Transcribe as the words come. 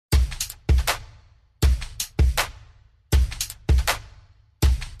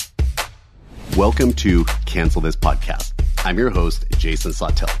Welcome to Cancel This Podcast. I'm your host, Jason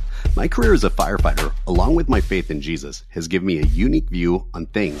Sawtell. My career as a firefighter, along with my faith in Jesus, has given me a unique view on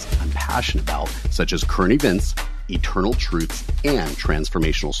things I'm passionate about, such as current events, eternal truths, and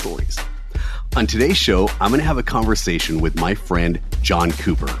transformational stories. On today's show, I'm going to have a conversation with my friend, John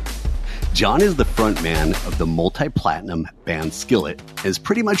Cooper. John is the front man of the multi-platinum band Skillet and is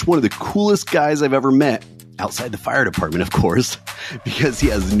pretty much one of the coolest guys I've ever met, outside the fire department, of course, because he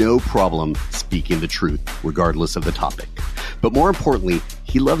has no problem speaking the truth, regardless of the topic. But more importantly,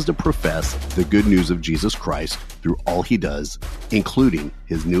 he loves to profess the good news of Jesus Christ through all he does, including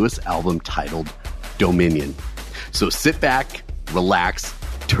his newest album titled Dominion. So sit back, relax,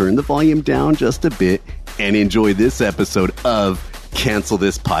 turn the volume down just a bit, and enjoy this episode of Cancel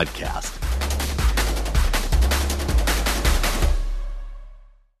This Podcast.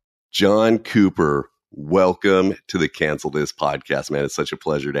 John Cooper, welcome to the Cancel This Podcast, man. It's such a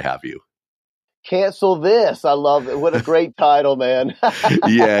pleasure to have you. Cancel This. I love it. What a great title, man.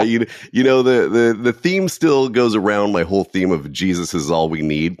 Yeah, you know the theme still goes around my whole theme of Jesus is all we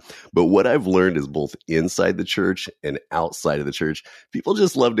need. But what I've learned is both inside the church and outside of the church, people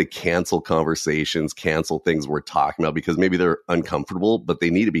just love to cancel conversations, cancel things we're talking about because maybe they're uncomfortable, but they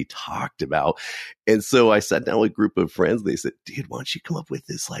need to be talked about. And so I sat down with a group of friends. They said, dude, why don't you come up with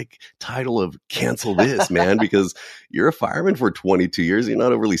this title of Cancel This, man? Because you're a fireman for 22 years. You're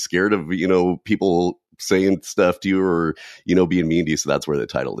not overly scared of, people saying stuff to you or, being mean to you. So that's where the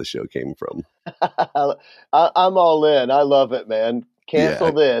title of the show came from. I'm all in. I love it, man.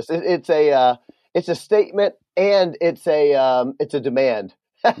 Cancel This. It's a statement and it's a demand.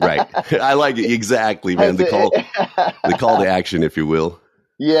 Right. I like it. Exactly, man. The call to action, if you will.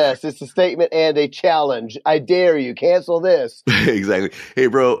 Yes, it's a statement and a challenge. I dare you. Cancel this. Exactly. Hey,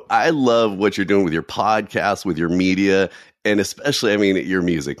 bro, I love what you're doing with your podcast, with your media, and especially, your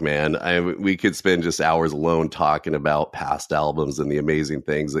music, man. We could spend just hours alone talking about past albums and the amazing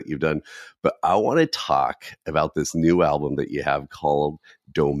things that you've done. But I want to talk about this new album that you have called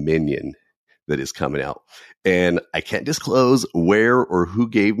Dominion that is coming out. And I can't disclose where or who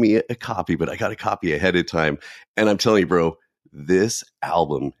gave me a copy, but I got a copy ahead of time. And I'm telling you, bro, this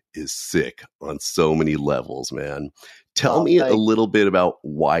album is sick on so many levels, man. Tell me a little bit about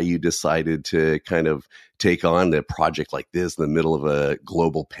why you decided to kind of take on a project like this in the middle of a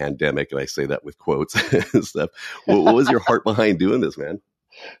global pandemic. And I say that with quotes and stuff. What was your heart behind doing this, man?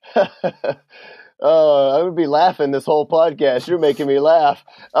 I would be laughing this whole podcast. You're making me laugh.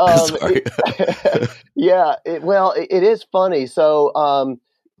 Sorry. Yeah. It is funny. So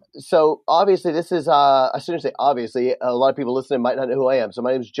obviously this is, I shouldn't say obviously, a lot of people listening might not know who I am. So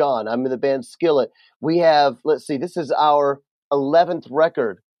my name is John. I'm in the band Skillet. We have, this is our 11th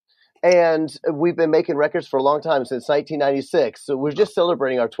record. And we've been making records for a long time, since 1996. So we're just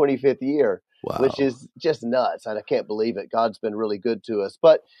celebrating our 25th year, wow, which is just nuts. I can't believe it. God's been really good to us.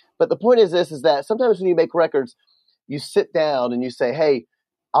 But the point is that sometimes when you make records, you sit down and you say, hey,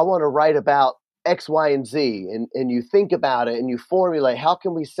 I want to write about X, Y, and Z, and you think about it and you formulate, how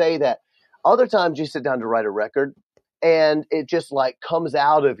can we say that? Other times you sit down to write a record and it just comes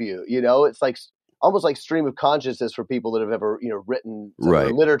out of you, it's almost like stream of consciousness for people that have ever, written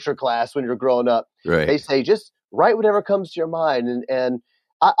right. literature class when you're growing up. Right. They say, just write whatever comes to your mind. And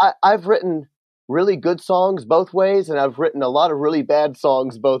I've written really good songs both ways, and I've written a lot of really bad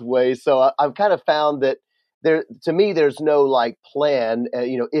songs both ways. So I've kind of found that to me, there's no plan.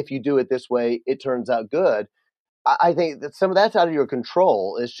 If you do it this way, it turns out good. I think that some of that's out of your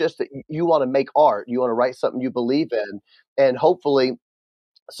control. It's just that you want to make art. You want to write something you believe in, and hopefully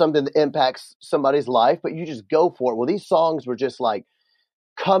something that impacts somebody's life, but you just go for it. Well, these songs were just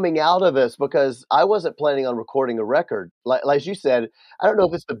coming out of us because I wasn't planning on recording a record. Like you said, I don't know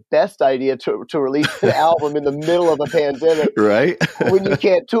if it's the best idea to release an album in the middle of a pandemic, right? When you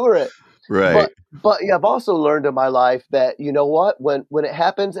can't tour it. Right. But I've also learned in my life that, you know what, when it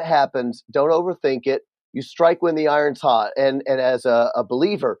happens, it happens. Don't overthink it. You strike when the iron's hot. And as a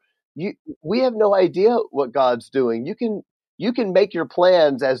believer, we have no idea what God's doing. You can make your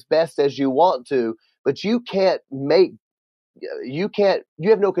plans as best as you want to, but you have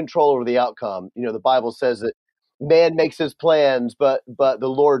no control over the outcome. The Bible says that man makes his plans, but the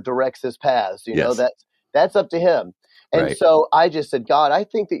Lord directs his paths. Yes. That's up to him. And right. So I just said, God, I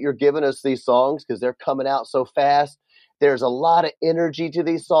think that you're giving us these songs because they're coming out so fast. There's a lot of energy to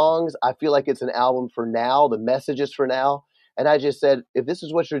these songs. I feel like it's an album for now. The message is for now. And I just said, if this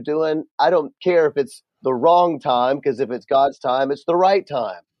is what you're doing, I don't care if it's the wrong time, because if it's God's time, it's the right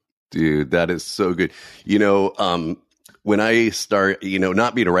time. Dude, that is so good. when I start,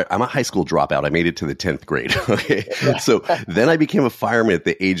 not being a writer, I'm a high school dropout. I made it to the 10th grade. Okay. So then I became a fireman at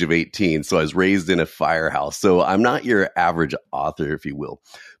the age of 18. So I was raised in a firehouse. So I'm not your average author, if you will.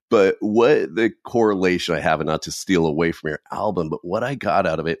 But what the correlation I have, and not to steal away from your album, but what I got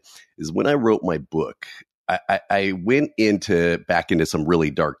out of it is when I wrote my book, I went back into some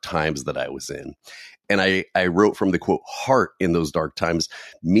really dark times that I was in. And I wrote from the quote heart in those dark times,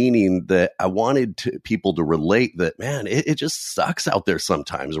 meaning that I wanted people to relate that, man, it just sucks out there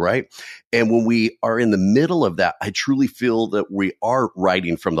sometimes, right? And when we are in the middle of that, I truly feel that we are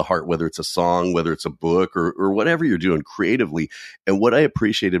writing from the heart, whether it's a song, whether it's a book, or whatever you're doing creatively. And what I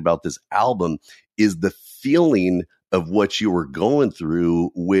appreciated about this album is the feeling of what you were going through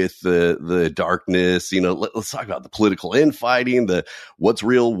with the darkness. Let's talk about the political infighting, the what's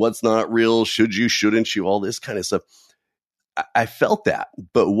real, what's not real, should you, shouldn't you, all this kind of stuff. I felt that.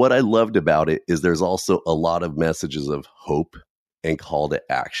 But what I loved about it is there's also a lot of messages of hope and call to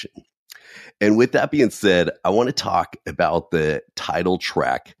action. And with that being said, I want to talk about the title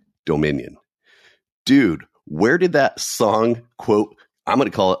track, Dominion. Dude, where did that song, quote, I'm going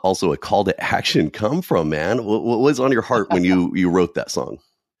to call it also a call to action, come from, man? What was on your heart when you wrote that song?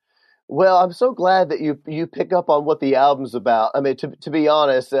 Well, I'm so glad that you pick up on what the album's about. I mean, to be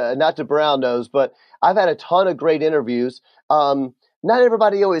honest, not to brown nose, but I've had a ton of great interviews. Not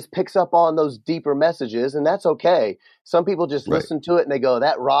everybody always picks up on those deeper messages, and that's okay. Some people just listen to it and they go,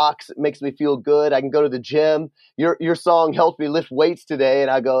 "That rocks! It makes me feel good. I can go to the gym. Your song helped me lift weights today," and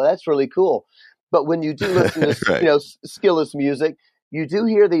I go, "That's really cool." But when you do listen to Skillet's music, you do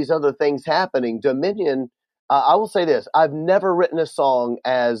hear these other things happening. Dominion. I will say this: I've never written a song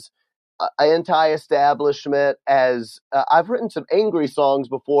as anti-establishment as I've written some angry songs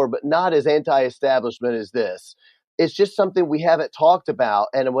before, but not as anti-establishment as this. It's just something we haven't talked about.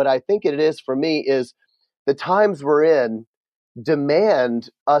 And what I think it is for me is the times we're in demand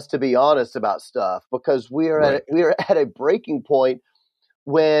us to be honest about stuff, because we are at a breaking point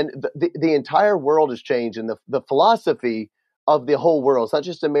when the entire world has changed, and the philosophy of the whole world, it's not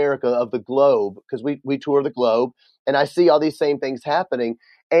just America, of the globe, because we tour the globe, and I see all these same things happening.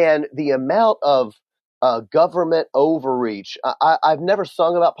 And the amount of government overreach, I've never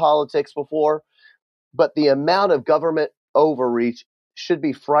sung about politics before, but the amount of government overreach should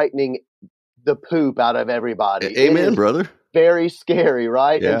be frightening the poop out of everybody. Amen, brother. Very scary,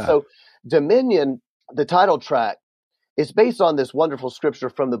 right? Yeah. And so Dominion, the title track, is based on this wonderful scripture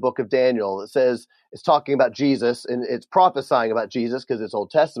from the book of Daniel. It says, it's talking about Jesus, and it's prophesying about Jesus because it's Old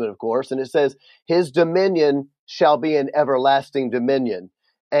Testament, of course. And it says, his dominion shall be an everlasting dominion,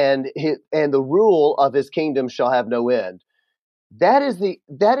 and the rule of his kingdom shall have no end. That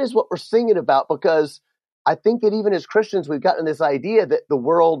is what we're singing about, because I think that even as Christians, we've gotten this idea that the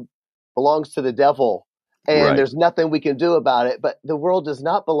world belongs to the devil and there's nothing we can do about it. But the world does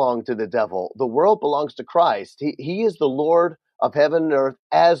not belong to the devil. The world belongs to Christ. He is the Lord of heaven and earth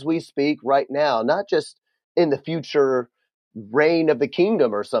as we speak right now, not just in the future reign of the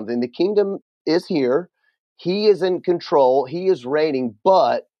kingdom or something. The kingdom is here. He is in control. He is reigning,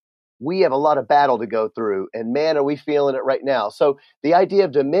 but we have a lot of battle to go through, and man, are we feeling it right now. So the idea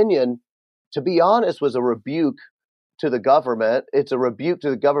of dominion, to be honest, was a rebuke to the government. It's a rebuke to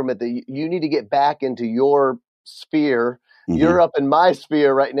the government that you need to get back into your sphere. Mm-hmm. You're up in my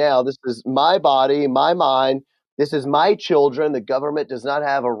sphere right now. This is my body, my mind. This is my children. The government does not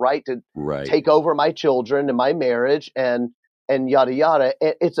have a right to take over my children and my marriage and yada, yada.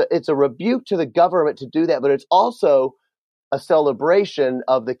 It's a rebuke to the government to do that, but it's also a celebration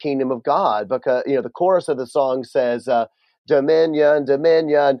of the kingdom of God, because the chorus of the song says, "Dominion,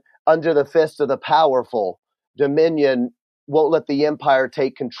 dominion, under the fist of the powerful. Dominion won't let the empire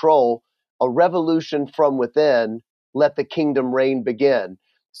take control. A revolution from within. Let the kingdom reign begin."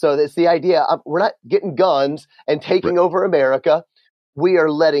 So that's the idea. We're not getting guns and taking over America. We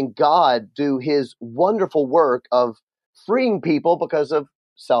are letting God do his wonderful work of freeing people because of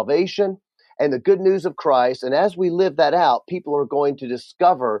salvation and the good news of Christ. And as we live that out, people are going to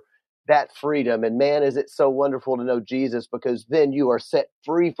discover that freedom. And man, is it so wonderful to know Jesus, because then you are set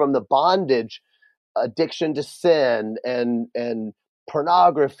free from the bondage, addiction to sin and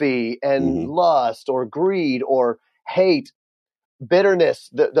pornography and lust or greed or hate,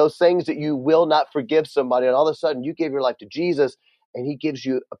 bitterness, those things that you will not forgive somebody. And all of a sudden you give your life to Jesus, and he gives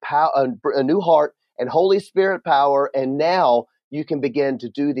you a new heart and Holy Spirit power. And now you can begin to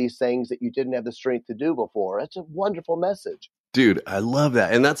do these things that you didn't have the strength to do before. It's a wonderful message. Dude, I love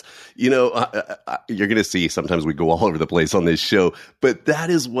that. And that's, you're going to see sometimes we go all over the place on this show, but that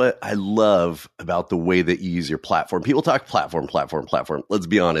is what I love about the way that you use your platform. People talk platform. Let's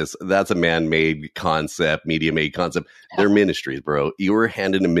be honest. That's a man-made concept, media-made concept. They're ministries, bro. You were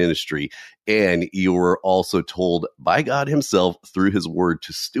handed a ministry, and you were also told by God himself through his word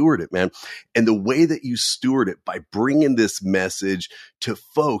to steward it, man. And the way that you steward it by bringing this message to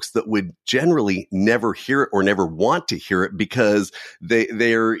folks that would generally never hear it or never want to hear it because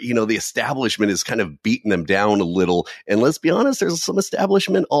they're, the establishment is kind of beating them down a little. And let's be honest, there's some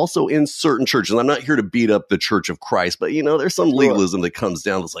establishment also in certain churches. I'm not here to beat up the Church of Christ, but there's some legalism that comes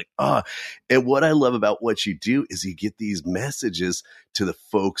down that's like, and what I love about what you do is you get these messages to the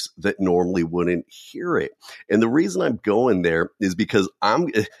folks that normally wouldn't hear it. And the reason I'm going there is because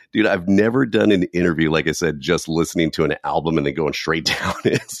I've never done an interview, like I said, just listening to an album and then going straight down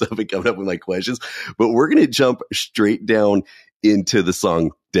and stuff and coming up with my questions. But we're going to jump straight down into the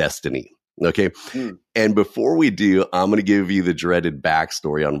song Destiny. Okay. And before we do, I'm going to give you the dreaded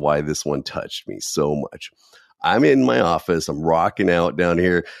backstory on why this one touched me so much. I'm in my office, I'm rocking out down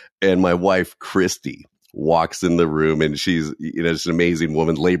here, and my wife, Christy, walks in the room, and she's, just an amazing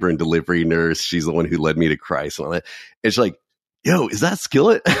woman, labor and delivery nurse. She's the one who led me to Christ and all that. And she's like, yo, is that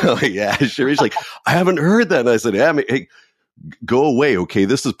Skillet? I'm like, yeah, sure. She's like, I haven't heard that. And I said, yeah, hey, go away. Okay.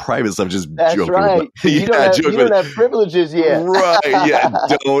 This is private stuff. Just That's joking. Right. You don't have privileges yet. Right. Yeah.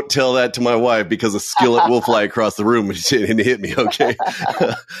 Don't tell that to my wife because a skillet will fly across the room and hit me. Okay.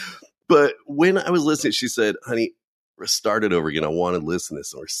 But when I was listening, she said, honey, start it over again. I want to listen to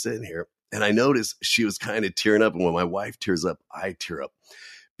this. And we're sitting here, and I noticed she was kind of tearing up. And when my wife tears up, I tear up.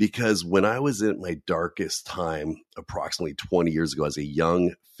 Because when I was in my darkest time, approximately 20 years ago, as a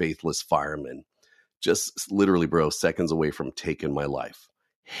young, faithless fireman, just literally, bro, seconds away from taking my life,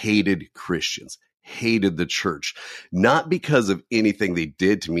 hated Christians, hated the church, not because of anything they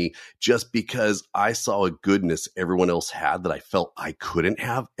did to me, just because I saw a goodness everyone else had that I felt I couldn't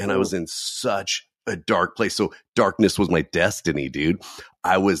have. And I was in such a dark place. So darkness was my destiny, dude.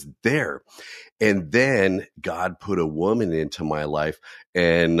 I was there. And then God put a woman into my life.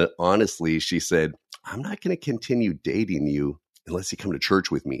 And honestly, she said, I'm not going to continue dating you unless you come to church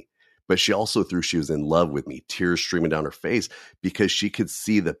with me. But she also she was in love with me, tears streaming down her face, because she could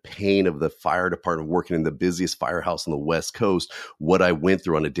see the pain of the fire department working in the busiest firehouse on the West Coast, what I went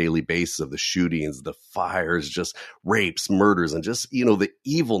through on a daily basis of the shootings, the fires, just rapes, murders, and just, the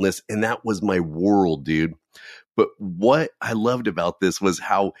evilness. And that was my world, dude. But what I loved about this was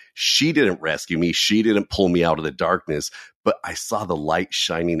how she didn't rescue me. She didn't pull me out of the darkness, but I saw the light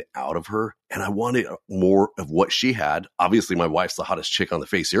shining out of her, and I wanted more of what she had. Obviously, my wife's the hottest chick on the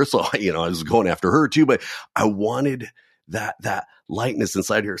face here, so, I was going after her too, but I wanted that lightness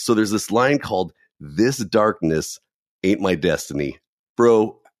inside her. So there's this line called, "This darkness ain't my destiny."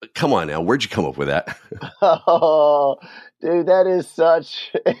 Bro, come on now. Where'd you come up with that? Oh, dude, that is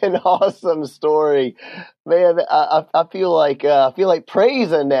such an awesome story, man. I feel like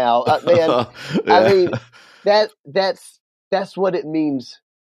praising now, man. Yeah. I mean, that's what it means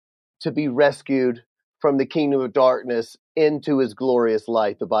to be rescued from the kingdom of darkness into his glorious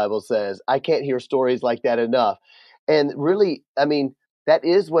light. The Bible says. I can't hear stories like that enough, and really, I mean, that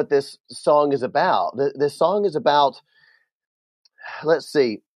is what this song is about. This song is about. Let's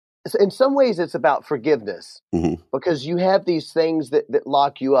see. In some ways, it's about forgiveness, because you have these things that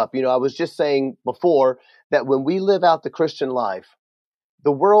lock you up. I was just saying before that when we live out the Christian life,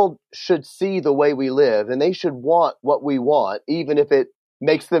 the world should see the way we live, and they should want what we want, even if it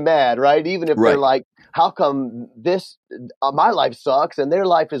makes them mad, right? Even if they're like, how come this, my life sucks and their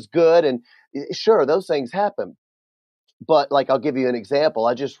life is good? And sure, those things happen. But like, I'll give you an example.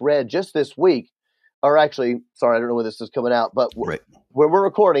 I just read just this week, or actually, sorry, I don't know when this is coming out, but when we're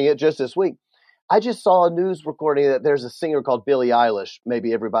recording it just this week, I just saw a news recording that there's a singer called Billie Eilish.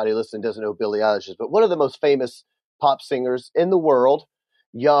 Maybe everybody listening doesn't know who Billie Eilish is, but one of the most famous pop singers in the world,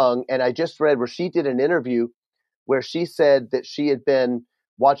 young. And I just read where she did an interview where she said that she had been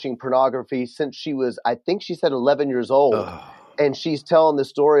watching pornography since she was, I think she said 11 years old. And she's telling the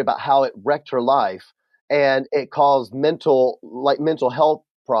story about how it wrecked her life and it caused mental health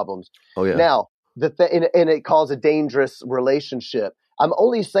problems. Oh, yeah. Now, and it caused a dangerous relationship. I'm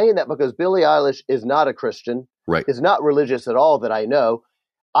only saying that because Billie Eilish is not a Christian, is not religious at all that I know.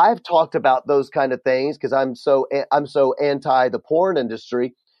 I've talked about those kind of things because I'm so anti the porn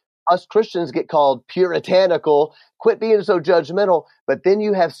industry. Us Christians get called puritanical, quit being so judgmental. But then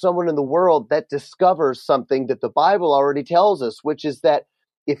you have someone in the world that discovers something that the Bible already tells us, which is that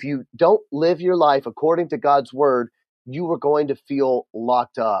if you don't live your life according to God's word, you are going to feel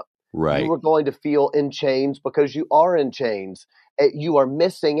locked up. Right. You are going to feel in chains because you are in chains. You are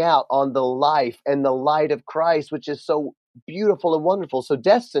missing out on the life and the light of Christ, which is so beautiful and wonderful. So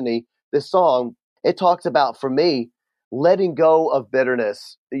Destiny, this song, it talks about, for me, letting go of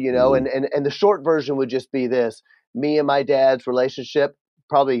bitterness, Mm. and the short version would just be this: me and my dad's relationship,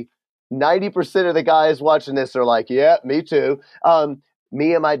 probably 90% of the guys watching this are like, yeah, me too.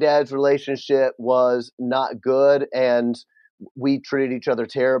 Me and my dad's relationship was not good, and we treated each other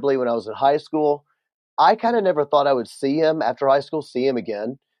terribly when I was in high school. I kind of never thought I would see him after high school, see him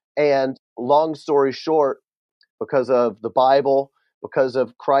again. And long story short, because of the Bible, because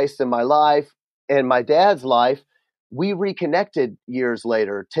of Christ in my life and my dad's life, we reconnected years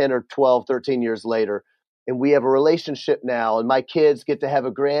later, 10 or 12, 13 years later. And we have a relationship now, and my kids get to have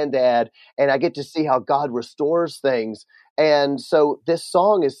a granddad, and I get to see how God restores things. And so this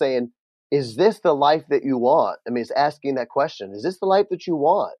song is saying, is this the life that you want? I mean, it's asking that question. Is this the life that you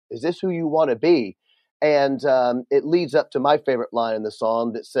want? Is this who you want to be? And it leads up to my favorite line in the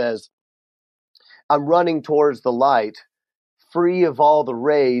song that says, I'm running towards the light, free of all the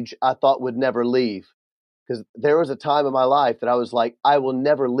rage I thought would never leave. Because there was a time in my life that I was like, I will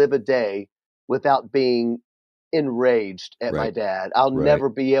never live a day without being enraged at my Right. dad. I'll Right. never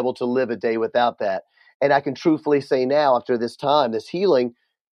be able to live a day without that. And I can truthfully say now, after this time, this healing,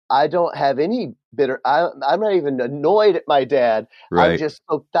 I don't have any I'm not even annoyed at my dad. I'm Right. just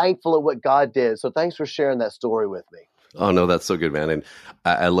so thankful at what God did. So thanks for sharing that story with me. Oh, no, that's so good, man. And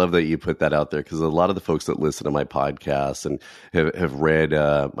I love that you put that out there, because a lot of the folks that listen to my podcast and have read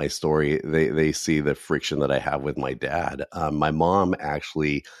my story, they see the friction that I have with my dad. My mom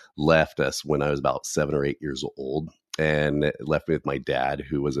actually left us when I was about 7 or 8 years old, and left me with my dad,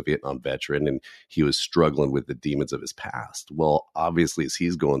 who was a Vietnam veteran, and he was struggling with the demons of his past. Well, obviously, as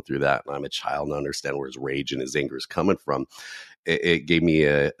he's going through that, and I'm a child and I understand where his rage and his anger is coming from, it gave me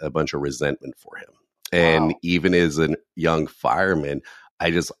a bunch of resentment for him. And Wow. even as a young fireman,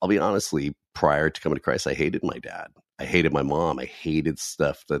 I'll be honestly, prior to coming to Christ, I hated my dad. I hated my mom. I hated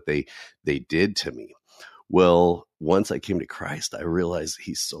stuff that they did to me. Well, once I came to Christ, I realized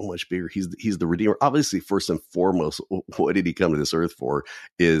he's so much bigger. He's the Redeemer. Obviously, first and foremost, what did he come to this earth for?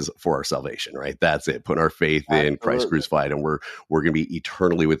 Is for our salvation, right? That's it. Putting our faith in Christ Absolutely. crucified, and we're going to be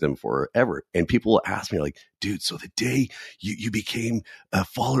eternally with him forever. And people will ask me like, dude, so the day you became a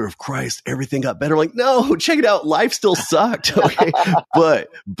follower of Christ, everything got better. I'm like, no, check it out. Life still sucked. Okay. but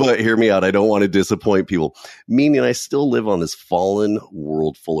hear me out. I don't want to disappoint people. Meaning I still live on this fallen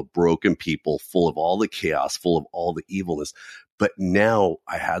world full of broken people, full of all the chaos, full of all the evilness. But now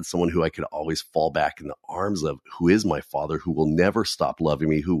I had someone who I could always fall back in the arms of, who is my father, who will never stop loving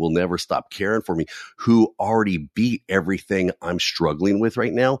me, who will never stop caring for me, who already beat everything I'm struggling with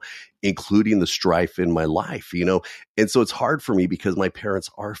right now, including the strife in my life, And so it's hard for me because my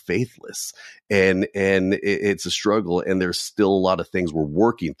parents are faithless, and it's a struggle, and there's still a lot of things we're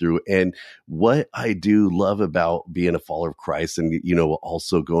working through. And what I do love about being a follower of Christ, and,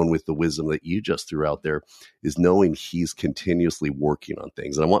 also going with the wisdom that you just threw out there, is knowing he's continuously working on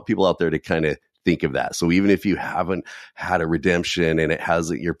things. And I want people out there to kind of think of that. So even if you haven't had a redemption and it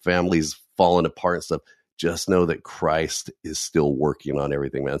hasn't, your family's fallen apart and stuff, just know that Christ is still working on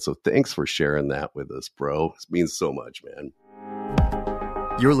everything, man. So thanks for sharing that with us, bro. It means so much, man.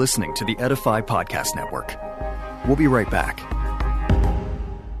 You're listening to the Edify Podcast Network. We'll be right back.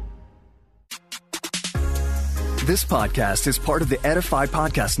 This podcast is part of the Edify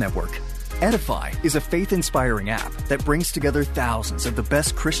Podcast Network. Edify is a faith-inspiring app that brings together thousands of the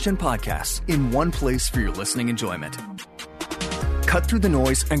best Christian podcasts in one place for your listening enjoyment. Cut through the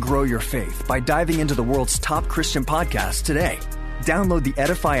noise and grow your faith by diving into the world's top Christian podcasts today. Download the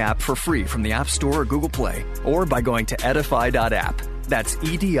Edify app for free from the App Store or Google Play, or by going to edify.app. That's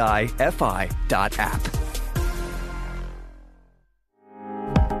edifi.app.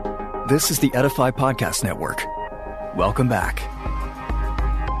 This is the Edify Podcast Network. Welcome back.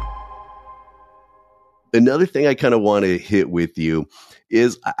 Another thing I kind of want to hit with you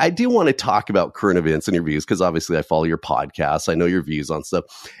is I do want to talk about current events and your views, because obviously I follow your podcast. I know your views on stuff.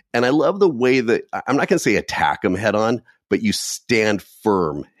 And I love the way that, I'm not going to say attack them head on, but you stand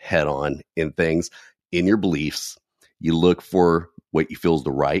firm head on in things, in your beliefs. You look for what you feel is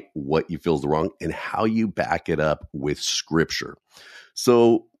the right, what you feel is the wrong, and how you back it up with scripture.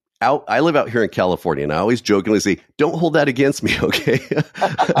 So I live out here in California, and I always jokingly say, don't hold that against me, okay?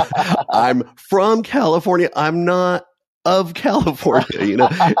 I'm from California. I'm not of California,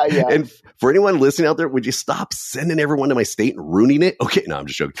 Yeah. And for anyone listening out there, would you stop sending everyone to my state and ruining it? Okay, no, I'm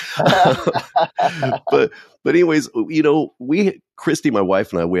just joking. But anyways, Christy, my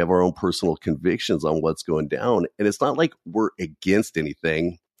wife, and I, we have our own personal convictions on what's going down. And it's not like we're against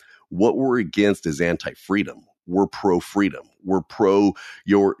anything. What we're against is anti-freedom. We're pro-freedom. We're pro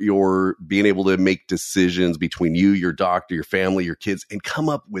your being able to make decisions between you, your doctor, your family, your kids, and come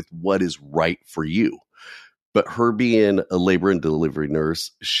up with what is right for you. But her being a labor and delivery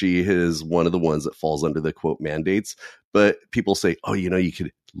nurse, she is one of the ones that falls under the quote mandates. But people say, oh, you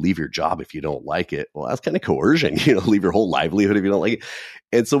could leave your job if you don't like it. Well, that's kind of coercion, leave your whole livelihood if you don't like it.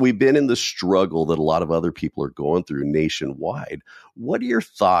 And so we've been in the struggle that a lot of other people are going through nationwide. What are your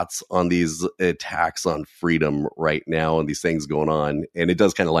thoughts on these attacks on freedom right now and these things going on? And it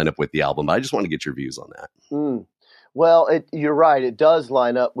does kind of line up with the album, but I just want to get your views on that. Well, you're right. It does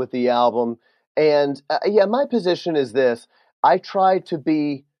line up with the album. And my position is this. I try to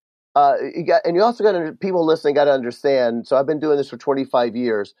be, you also people listening got to understand. So I've been doing this for 25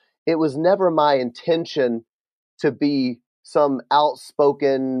 years. It was never my intention to be some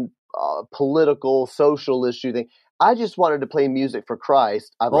outspoken political, social issue thing. I just wanted to play music for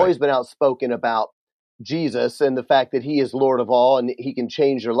Christ. I've always been outspoken about Jesus and the fact that he is Lord of all and he can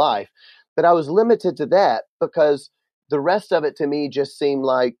change your life. But I was limited to that because the rest of it to me just seemed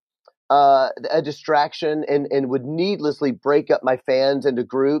like a distraction and would needlessly break up my fans into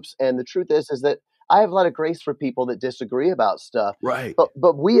groups. And the truth is that I have a lot of grace for people that disagree about stuff. Right.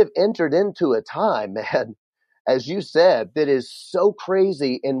 But we have entered into a time, man, as you said, that is so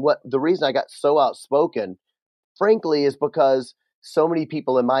crazy. And the reason I got so outspoken, frankly, is because so many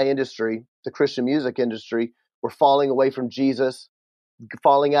people in my industry, the Christian music industry, were falling away from Jesus,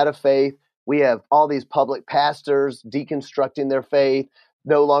 falling out of faith. We have all these public pastors deconstructing their faith,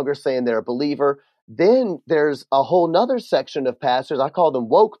 no longer saying they're a believer. Then there's a whole nother section of pastors, I call them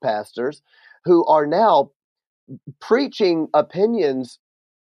woke pastors, who are now preaching opinions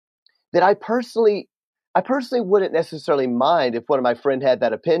that I personally wouldn't necessarily mind if one of my friends had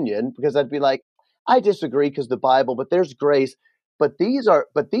that opinion, because I'd be like, I disagree because the Bible, but there's grace. But these are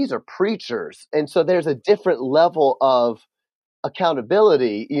preachers. And so there's a different level of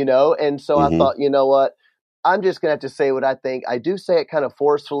accountability, And so I thought, you know what? I'm just going to have to say what I think. I do say it kind of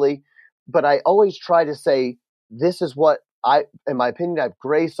forcefully, but I always try to say, this is what in my opinion, I have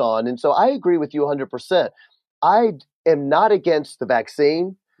grace on. And so I agree with you 100%. I am not against the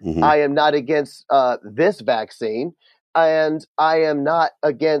vaccine. I am not against this vaccine. And I am not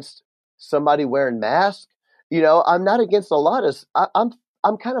against somebody wearing masks. I'm not against a lot of,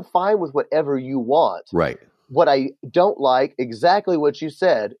 I'm kind of fine with whatever you want. Right. What I don't like, exactly what you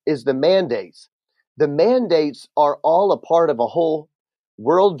said, is the mandates. The mandates are all a part of a whole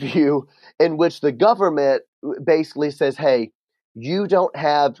worldview in which the government basically says, hey, you don't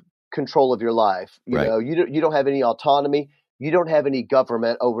have control of your life. You don't have any autonomy. You don't have any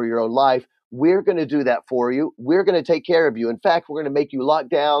government over your own life. We're going to do that for you. We're going to take care of you. In fact, we're going to make you lock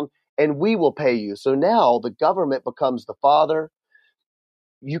down and we will pay you. So now the government becomes the father.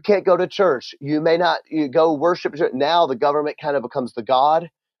 You can't go to church. You may not go worship. Now the government kind of becomes the God,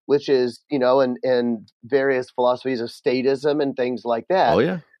 which is, in various philosophies of statism and things like that. Oh,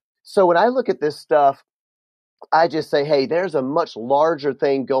 yeah. So when I look at this stuff, I just say, hey, there's a much larger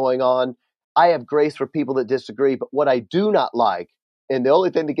thing going on. I have grace for people that disagree. But what I do not like, and the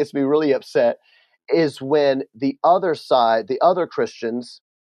only thing that gets me really upset, is when the other side, the other Christians,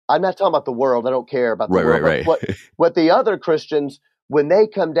 I'm not talking about the world. I don't care about the world. Right. But what the other Christians, when they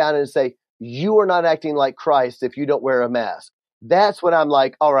come down and say, you are not acting like Christ if you don't wear a mask. That's when I'm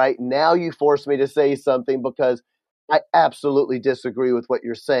like, all right, now you force me to say something because I absolutely disagree with what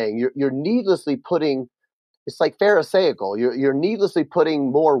you're saying. You're needlessly putting, it's like Pharisaical. You're needlessly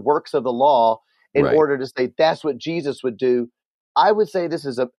putting more works of the law in order to say that's what Jesus would do. I would say this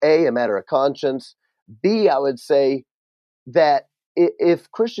is a matter of conscience. B, I would say that if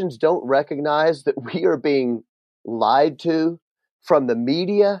Christians don't recognize that we are being lied to from the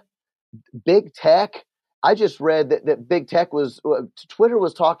media, big tech. I just read that big tech Twitter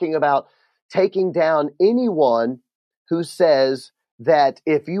was talking about taking down anyone who says that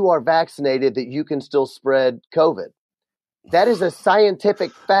if you are vaccinated, that you can still spread COVID. That is a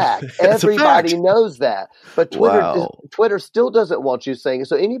scientific fact. Everybody knows that. But Twitter still doesn't want you saying it.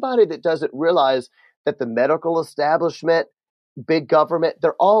 So anybody that doesn't realize that the medical establishment, big government,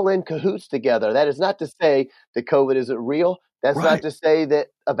 they're all in cahoots together. That is not to say that COVID isn't real. That's not to say that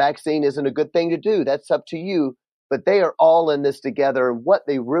a vaccine isn't a good thing to do. That's up to you. But they are all in this together. And what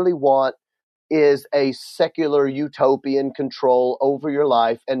they really want is a secular utopian control over your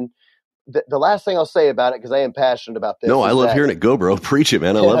life. And the last thing I'll say about it, because I am passionate about this. No, I love hearing it. Go, bro. Preach it,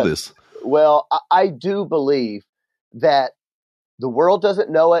 man. I love this. Well, I do believe that the world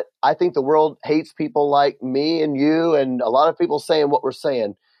doesn't know it. I think the world hates people like me and you and a lot of people saying what we're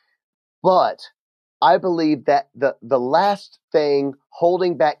saying. But I believe that the last thing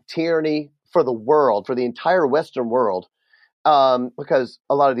holding back tyranny for the world, for the entire Western world, because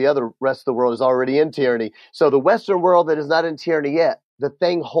a lot of the other rest of the world is already in tyranny. So the Western world that is not in tyranny yet, the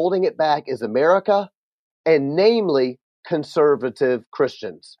thing holding it back is America, and namely conservative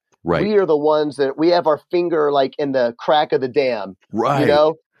Christians. Right. We are the ones that we have our finger like in the crack of the dam, Right.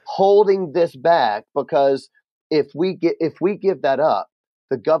 holding this back, because if we give that up,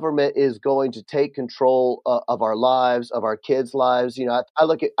 the government is going to take control of our lives, of our kids' lives.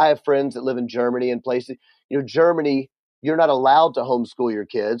 I have friends that live in Germany and places. Germany, you're not allowed to homeschool your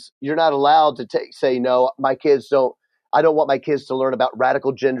kids. You're not allowed to say, no, I don't want my kids to learn about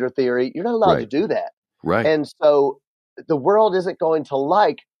radical gender theory. You're not allowed to do that. Right. And so the world isn't going to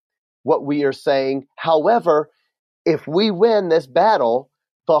like what we are saying. However, if we win this battle,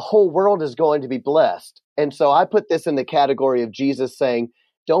 the whole world is going to be blessed. And so I put this in the category of Jesus saying,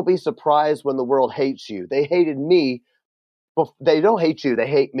 don't be surprised when the world hates you. They hated me. They don't hate you. They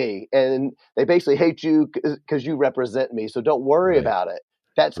hate me. And they basically hate you because you represent me. So don't worry about it.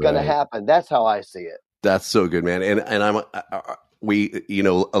 That's going to happen. That's how I see it. That's so good, man. And we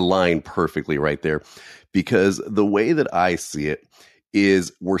align perfectly right there, because the way that I see it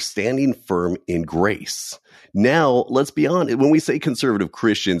is we're standing firm in grace. Now, let's be honest. When we say conservative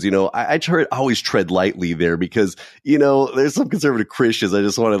Christians, I always tread lightly there, because, there's some conservative Christians. I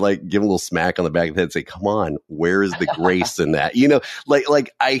just want to give them a little smack on the back of the head and say, come on, where is the grace in that? Like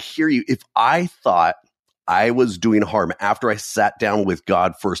I hear you. If I thought I was doing harm after I sat down with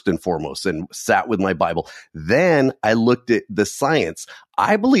God first and foremost and sat with my Bible, then I looked at the science.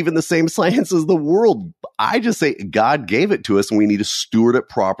 I believe in the same science as the world. I just say God gave it to us and we need to steward it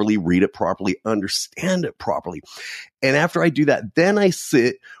properly, read it properly, understand it properly. And after I do that, then I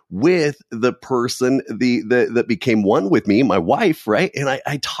sit with the person that became one with me, my wife, right? And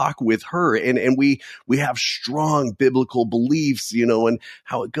I talk with her, and we have strong biblical beliefs, and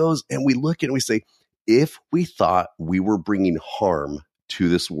how it goes. And we look at it and we say, if we thought we were bringing harm to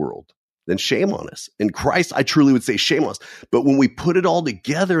this world, then shame on us. In Christ, I truly would say shame on us. But when we put it all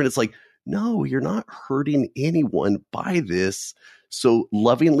together and it's like, no, you're not hurting anyone by this. So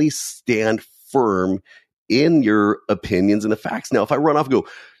lovingly stand firm in your opinions and the facts. Now, if I run off and go,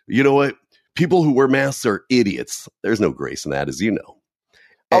 you know what? People who wear masks are idiots. There's no grace in that, as you know.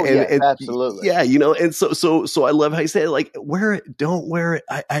 And absolutely. Yeah, and so I love how you say it, wear it, don't wear it.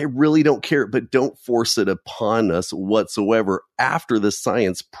 I really don't care, but don't force it upon us whatsoever after the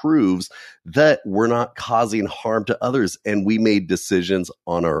science proves that we're not causing harm to others and we made decisions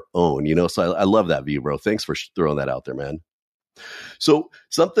on our own, So I love that view, bro. Thanks for throwing that out there, man. So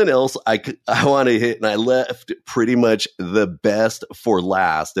something else I want to hit, and I left pretty much the best for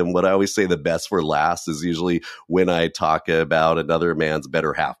last. And what I always say, the best for last is usually when I talk about another man's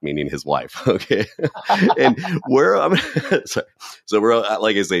better half, meaning his wife. Okay. And where I'm sorry. So we're,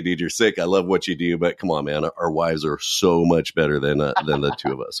 like I say, dude, you're sick. I love what you do, but come on, man, our wives are so much better than the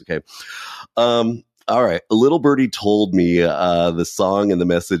two of us. Okay. All right. A little birdie told me the song and the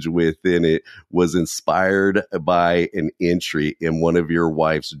message within it was inspired by an entry in one of your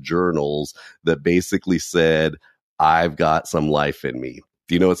wife's journals that basically said, I've got some life in me.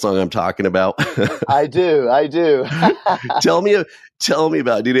 Do you know what song I'm talking about? I do. Tell me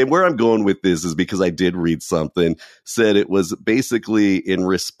about it, dude. And where I'm going with this is because I did read something, said it was basically in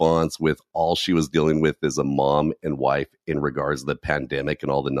response with all she was dealing with as a mom and wife in regards to the pandemic and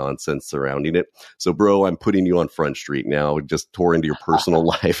all the nonsense surrounding it. So, bro, I'm putting you on Front Street now, just tore into your personal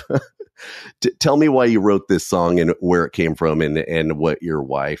life. Tell me why you wrote this song and where it came from and what your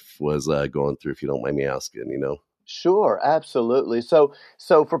wife was going through, if you don't mind me asking, Sure, absolutely. So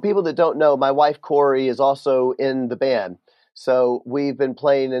for people that don't know, my wife, Corey, is also in the band. So we've been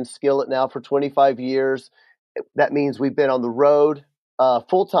playing in Skillet now for 25 years. That means we've been on the road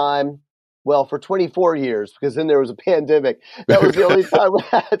full time. Well, for 24 years, because then there was a pandemic. That was the only time.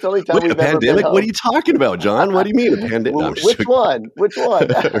 It's the only time we've ever been home. What are you talking about, John? What do you mean a pandemic? Which one?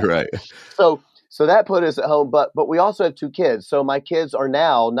 Right. So that put us at home. But we also have two kids. So my kids are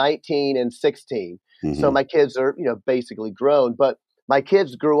now 19 and 16. Mm-hmm. So my kids are, basically grown, but my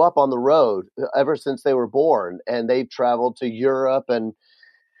kids grew up on the road ever since they were born, and they've traveled to Europe and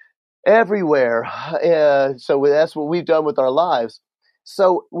everywhere. So that's what we've done with our lives.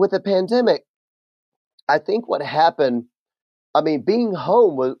 So with the pandemic, I think what happened, being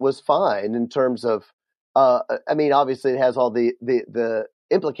home was fine in terms of, obviously it has all the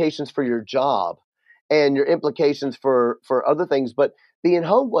implications for your job and your implications for other things, but being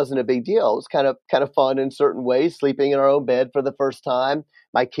home wasn't a big deal. It was kind of fun in certain ways, sleeping in our own bed for the first time.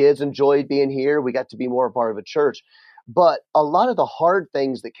 My kids enjoyed being here. We got to be more a part of a church. But a lot of the hard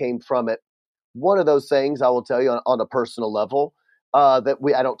things that came from it one of those things I will tell you on a personal level that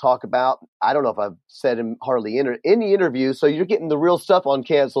I don't talk about. I don't know if I've said in hardly any interview. So you're getting the real stuff on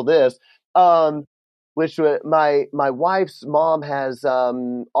Cancel This. Which my wife's mom has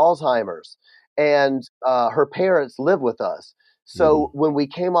Alzheimer's, and her parents live with us. So when we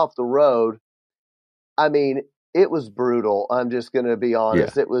came off the road, I mean, it was brutal. I'm just going to be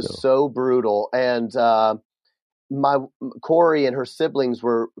honest. It was so brutal. And my Corey and her siblings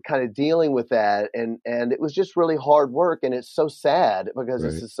were kind of dealing with that. And it was just really hard work. And it's so sad because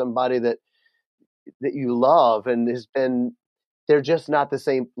this is somebody that you love and has been, they're just not the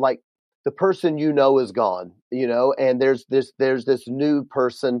same. Like the person is gone, and there's this new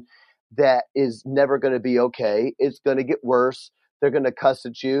person that is never going to be okay. It's going to get worse. They're going to cuss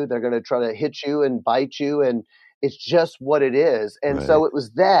at you. They're going to try to hit you and bite you. And it's just what it is. And so it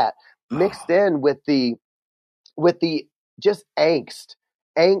was that mixed in with the just angst.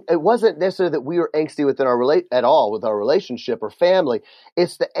 It wasn't necessarily that we were angsty within at all with our relationship or family.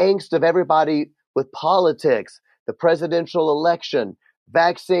 It's the angst of everybody with politics, the presidential election,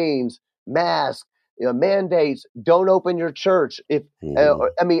 vaccines, masks, mandates, don't open your church.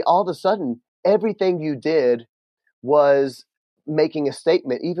 All of a sudden, everything you did was making a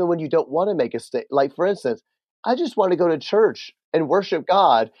statement, even when you don't want to make a statement. Like, for instance, I just want to go to church and worship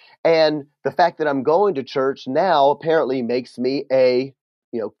God. And the fact that I'm going to church now apparently makes me a,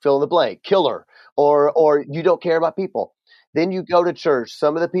 fill in the blank, killer, or you don't care about people. Then you go to church.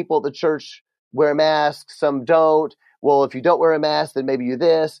 Some of the people at the church wear masks, some don't. Well, if you don't wear a mask, then maybe you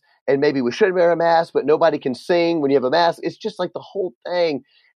this, and maybe we should wear a mask, but nobody can sing when you have a mask. It's just like the whole thing.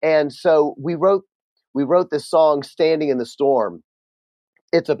 And so we wrote this song, Standing in the Storm.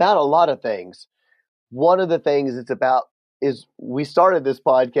 It's about a lot of things. One of the things it's about is we started this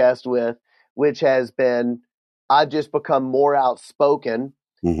podcast with, which has been, I've just become more outspoken.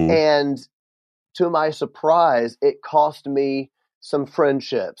 And to my surprise, it cost me some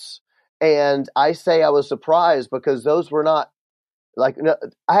friendships. And I say I was surprised because those were not I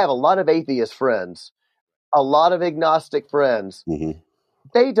have a lot of atheist friends, a lot of agnostic friends.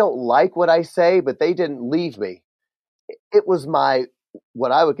 They don't like what I say, but they didn't leave me. It was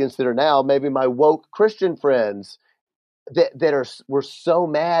what I would consider now maybe my woke Christian friends that were so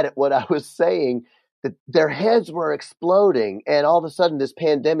mad at what I was saying that their heads were exploding. And all of a sudden this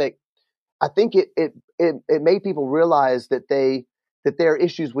pandemic, I think it made people realize that there are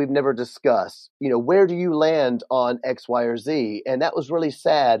issues we've never discussed. Where do you land on X, Y, or Z? And that was really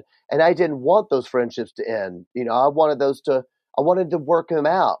sad. And I didn't want those friendships to end. I wanted to work them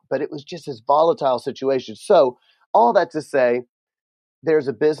out, but it was just this volatile situation. So all that to say, there's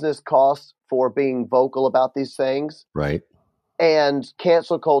a business cost for being vocal about these things. Right. And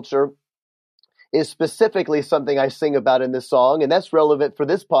cancel culture is specifically something I sing about in this song. And that's relevant for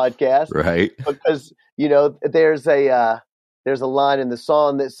this podcast. Right. Because, there's a line in the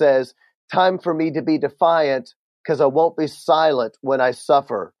song that says, time for me to be defiant because I won't be silent when I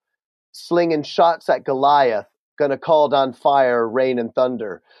suffer. Slinging shots at Goliath, gonna call down fire, rain, and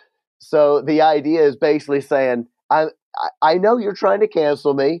thunder. So the idea is basically saying, I know you're trying to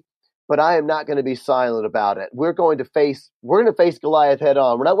cancel me, but I am not going to be silent about it. We're going to face Goliath head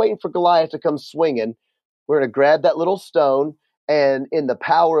on. We're not waiting for Goliath to come swinging. We're going to grab that little stone and in the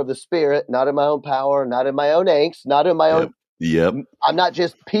power of the Spirit, not in my own power, not in my own angst, not in my own. Yep. I'm not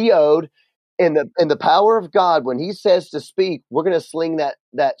just PO'd in the power of God. When he says to speak, we're going to sling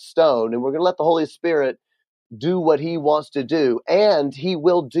that stone and we're going to let the Holy Spirit do what he wants to do. And he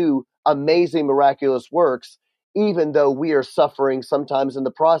will do amazing, miraculous works, even though we are suffering sometimes in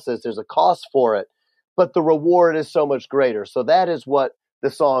the process. There's a cost for it, but the reward is so much greater. So that is what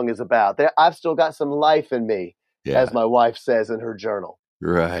the song is about. I've still got some life in me, as my wife says in her journal.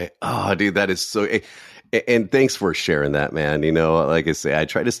 Right. Oh, dude, that is so. And thanks for sharing that, man. Like I say, I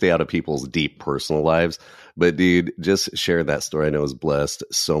try to stay out of people's deep personal lives, but dude, just sharing that story, I know has blessed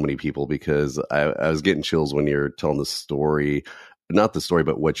so many people because I was getting chills when you're telling the story. Not the story,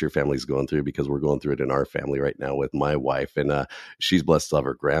 but what your family's going through, because we're going through it in our family right now with my wife. And she's blessed to have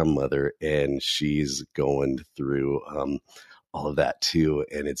her grandmother, and she's going through all of that too.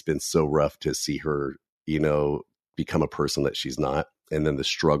 And it's been so rough to see her, become a person that she's not. And then the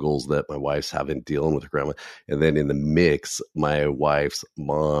struggles that my wife's having dealing with her grandma. And then in the mix, my wife's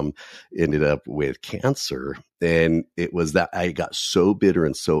mom ended up with cancer. And it was that I got so bitter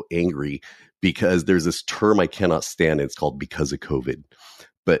and so angry because there's this term I cannot stand. It's called because of COVID.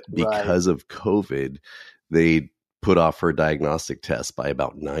 But because of COVID, they put off her diagnostic test by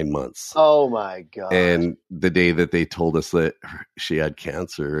about 9 months. Oh my God. And the day that they told us that she had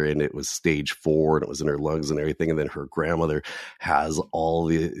cancer and it was stage 4 and it was in her lungs and everything. And then her grandmother has all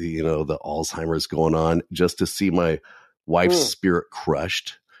the Alzheimer's going on, just to see my wife's spirit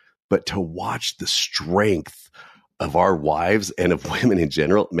crushed, but to watch the strength of our wives and of women in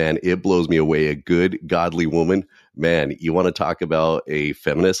general, man, it blows me away. A good, godly woman, man, you want to talk about a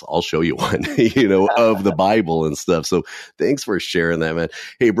feminist? I'll show you one, of the Bible and stuff. So thanks for sharing that, man.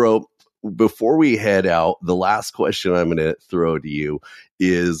 Hey, bro, before we head out, the last question I'm going to throw to you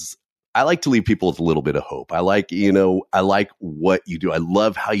is, I like to leave people with a little bit of hope. I like what you do. I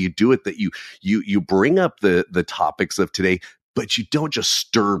love how you do it, that you bring up the topics of today, but you don't just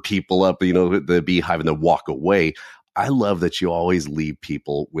stir people up, the beehive, and then walk away. I love that you always leave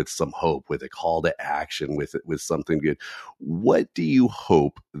people with some hope, with a call to action, with something good. What do you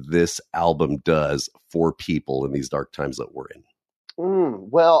hope this album does for people in these dark times that we're in?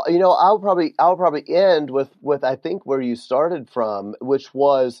 Well, I'll probably end with I think where you started from, which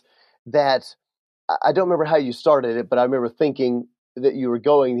was that I don't remember how you started it, but I remember thinking that you were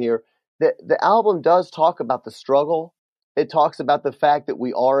going here. The album does talk about the struggle. It talks about the fact that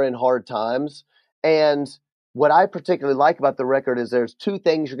we are in hard times. And what I particularly like about the record is there's two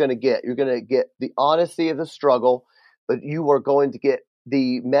things you're going to get. You're going to get the honesty of the struggle, but you are going to get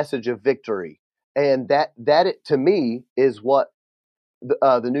the message of victory. And that to me is what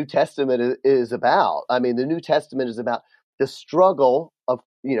the New Testament is about. I mean, the New Testament is about the struggle of,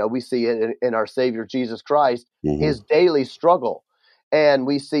 we see it in our Savior Jesus Christ, his daily struggle. And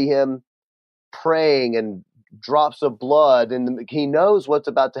we see him praying and drops of blood, and he knows what's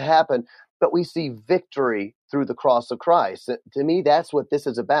about to happen, but we see victory through the cross of Christ. To me, that's what this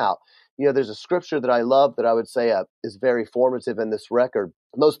is about. There's a scripture that I love that I would say is very formative in this record.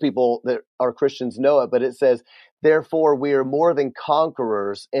 Most people that are Christians know it, but it says, "Therefore we are more than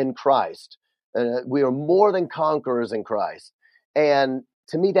conquerors in Christ." We are more than conquerors in Christ. And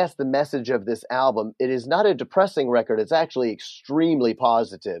to me, that's the message of this album. It is not a depressing record. It's actually extremely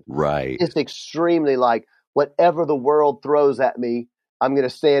positive. Right. It's extremely like, whatever the world throws at me, I'm going to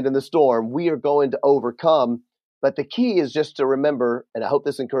stand in the storm. We are going to overcome. But the key is just to remember, and I hope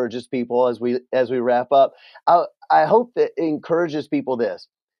this encourages people as we wrap up. I hope that it encourages people that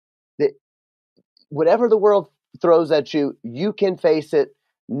whatever the world throws at you, you can face it,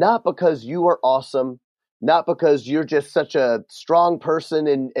 not because you are awesome, not because you're just such a strong person,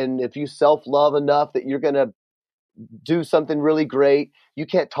 and if you self-love enough that you're going to do something really great. You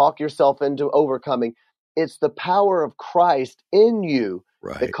can't talk yourself into overcoming. It's the power of Christ in you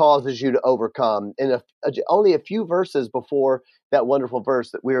that causes you to overcome. And only a few verses before that wonderful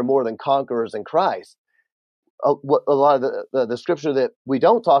verse that we are more than conquerors in Christ, a lot of the scripture that we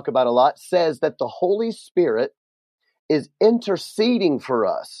don't talk about a lot says that the Holy Spirit is interceding for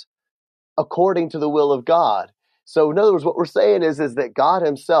us according to the will of God. So in other words, what we're saying is that God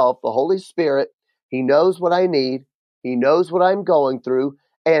himself, the Holy Spirit, he knows what I need. He knows what I'm going through.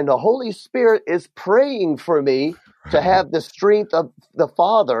 And the Holy Spirit is praying for me to have the strength of the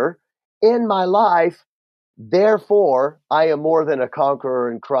Father in my life. Therefore, I am more than a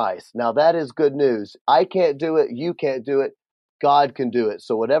conqueror in Christ. Now, that is good news. I can't do it. You can't do it. God can do it.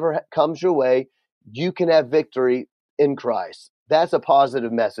 So whatever comes your way, you can have victory in Christ. That's a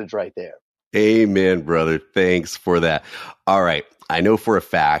positive message right there. Amen, brother. Thanks for that. All right. I know for a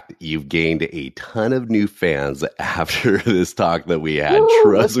fact you've gained a ton of new fans after this talk that we had.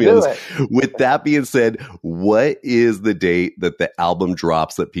 Trust me. With that being said, what is the date that the album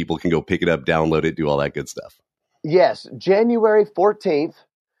drops that people can go pick it up, download it, do all that good stuff? Yes, January 14th.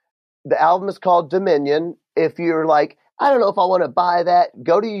 The album is called Dominion. If you're like, I don't know if I want to buy that,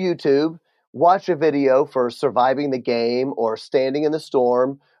 go to YouTube, watch a video for Surviving the Game or Standing in the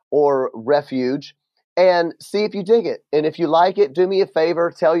Storm or Refuge, and see if you dig it. And if you like it, do me a favor,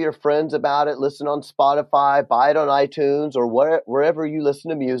 tell your friends about it, listen on Spotify, buy it on iTunes or wherever you listen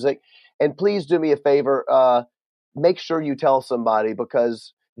to music. And please do me a favor, make sure you tell somebody,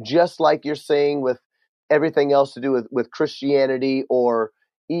 because just like you're saying with everything else to do with Christianity or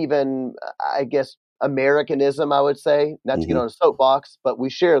even, I guess, Americanism, I would say, not to get on a soapbox, but we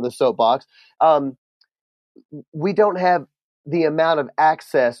share the soapbox. We don't have the amount of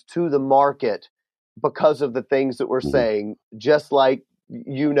access to the market because of the things that we're saying, just like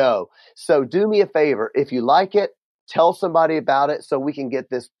So do me a favor. If you like it, tell somebody about it so we can get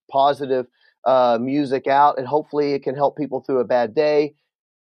this positive music out, and hopefully it can help people through a bad day.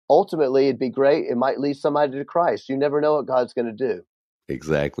 Ultimately, it'd be great. It might lead somebody to Christ. You never know what God's going to do.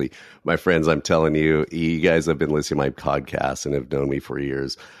 Exactly. My friends, I'm telling you, you guys have been listening to my podcast and have known me for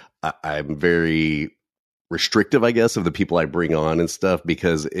years. I'm very restrictive, I guess, of the people I bring on and stuff,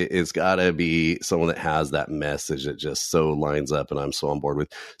 because it's got to be someone that has that message that just so lines up and I'm so on board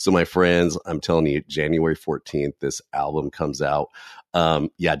with. So my friends, I'm telling you, January 14th, this album comes out.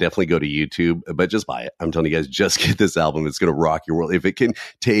 Definitely go to YouTube, but just buy it. I'm telling you guys, just get this album. It's going to rock your world. If it can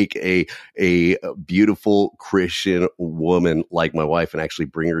take a beautiful Christian woman like my wife and actually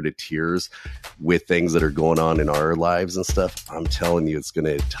bring her to tears with things that are going on in our lives and stuff, I'm telling you, it's going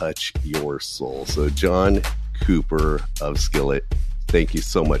to touch your soul. So John Cooper of Skillet, thank you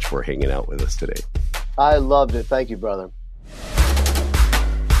so much for hanging out with us today. I loved it. Thank you, brother.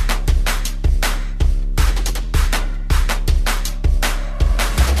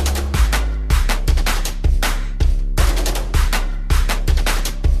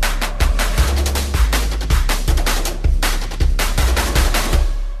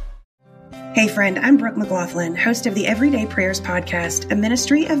 Hey friend, I'm Brooke McLaughlin, host of the Everyday Prayers podcast, a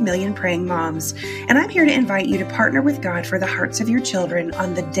ministry of million praying moms, and I'm here to invite you to partner with God for the hearts of your children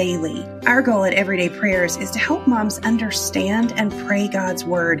on the daily. Our goal at Everyday Prayers is to help moms understand and pray God's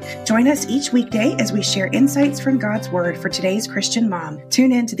Word. Join us each weekday as we share insights from God's Word for today's Christian mom.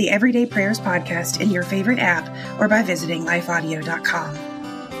 Tune in to the Everyday Prayers podcast in your favorite app or by visiting lifeaudio.com.